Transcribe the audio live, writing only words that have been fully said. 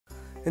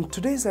In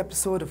today's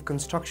episode of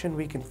Construction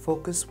Week in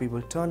Focus, we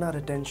will turn our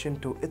attention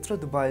to Ithra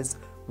Dubai's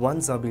One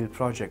Za'abeel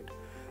project,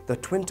 the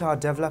twin tower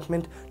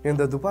development near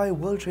the Dubai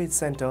World Trade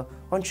Center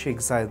on Sheikh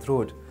Zayed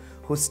Road,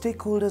 whose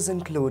stakeholders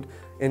include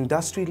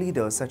industry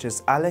leaders such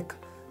as ALEC,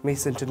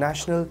 Mace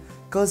International,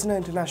 Kerzner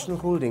International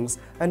Holdings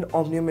and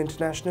Omnium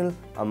International,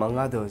 among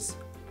others.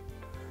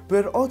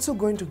 We're also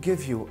going to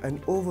give you an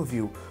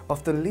overview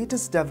of the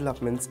latest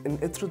developments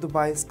in Ithra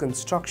Dubai's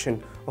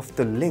construction of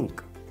the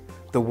Link,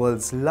 the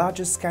world's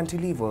largest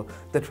cantilever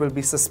that will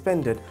be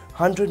suspended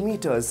 100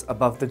 meters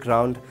above the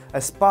ground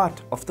as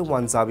part of the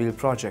One Za'abeel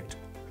project.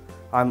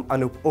 I'm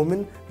Anup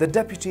Oman, the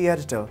Deputy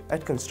Editor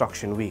at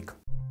Construction Week.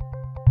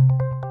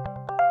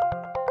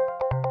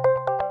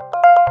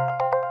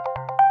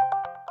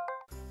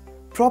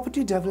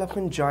 Property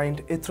development giant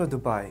Ithra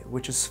Dubai,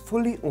 which is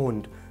fully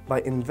owned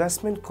by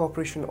Investment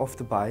Corporation of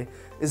Dubai,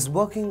 is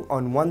working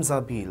on One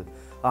Za'abeel,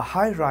 a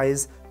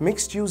high-rise,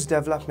 mixed-use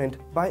development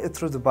by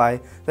Ithra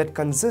Dubai that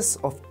consists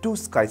of two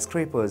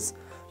skyscrapers,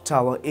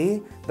 Tower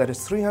A, that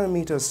is 300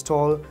 meters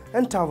tall,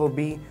 and Tower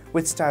B,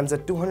 which stands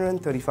at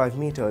 235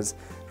 meters,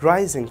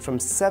 rising from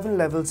 7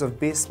 levels of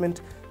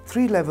basement,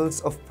 3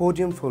 levels of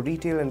podium for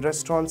retail and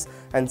restaurants,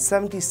 and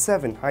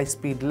 77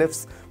 high-speed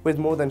lifts with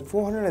more than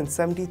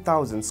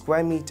 470,000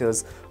 square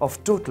meters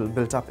of total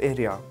built-up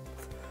area.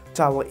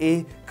 Tower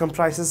A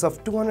comprises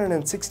of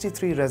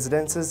 263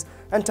 residences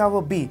and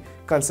Tower B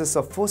consists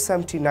of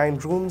 479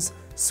 rooms,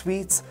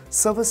 suites,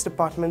 serviced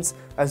apartments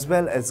as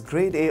well as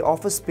Grade A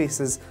office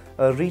spaces,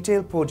 a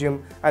retail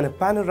podium and a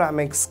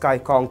panoramic sky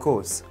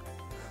concourse.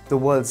 The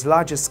world's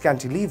largest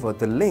cantilever,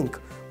 the Link,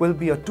 will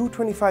be a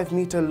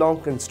 225-meter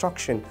long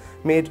construction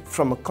made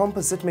from a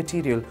composite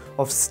material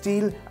of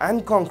steel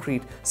and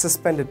concrete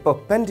suspended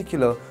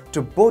perpendicular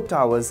to both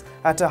towers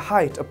at a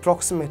height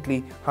approximately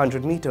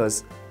 100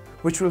 meters,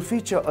 which will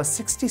feature a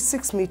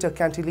 66-meter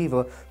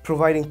cantilever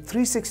providing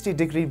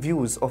 360-degree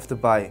views of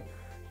Dubai.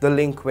 The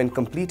Link, when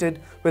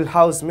completed, will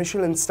house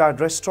Michelin-starred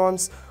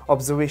restaurants,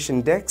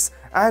 observation decks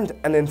and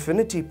an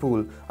infinity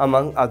pool,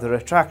 among other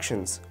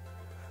attractions.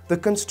 The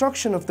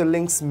construction of the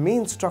Link's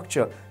main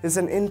structure is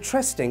an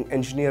interesting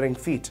engineering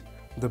feat.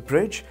 The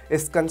bridge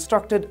is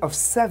constructed of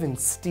 7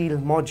 steel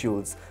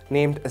modules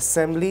named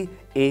Assembly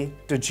A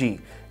to G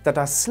that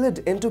are slid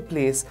into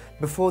place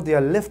before they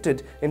are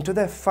lifted into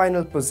their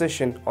final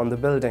position on the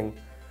building.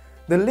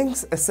 The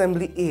Link's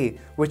Assembly A,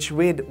 which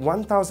weighed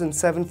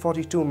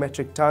 1,742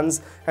 metric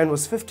tons and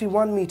was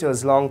 51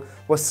 meters long,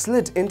 was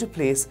slid into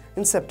place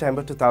in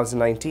September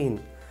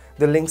 2019.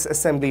 The Link's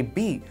Assembly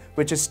B,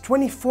 which is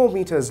 24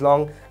 meters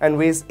long and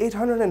weighs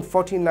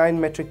 849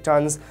 metric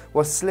tons,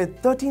 was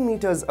slid 30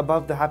 meters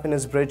above the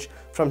Happiness Bridge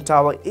from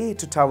Tower A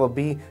to Tower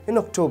B in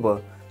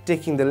October,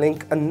 taking the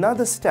Link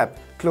another step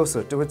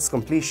closer to its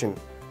completion.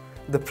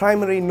 The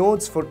primary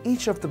nodes for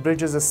each of the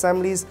bridge's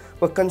assemblies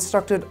were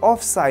constructed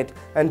off-site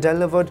and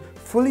delivered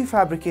fully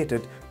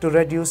fabricated to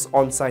reduce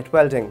on-site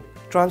welding.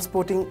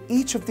 Transporting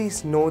each of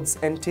these nodes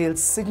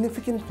entails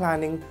significant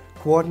planning,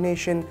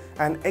 coordination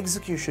and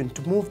execution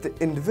to move the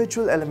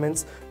individual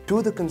elements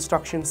to the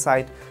construction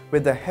site,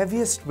 with the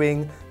heaviest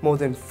weighing more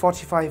than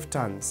 45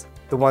 tons.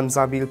 The One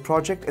Za'abeel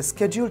project is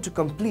scheduled to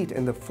complete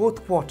in the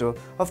 4th quarter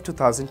of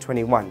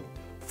 2021.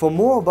 For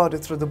more about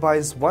Ithra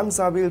Dubai's One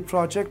Za'abeel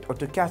project or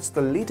to catch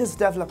the latest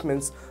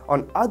developments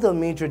on other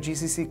major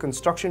GCC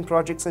construction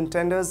projects and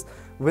tenders,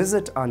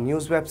 visit our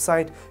news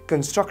website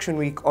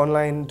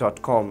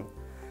constructionweekonline.com.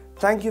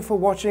 Thank you for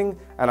watching,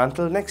 and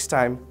until next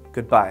time,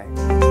 goodbye.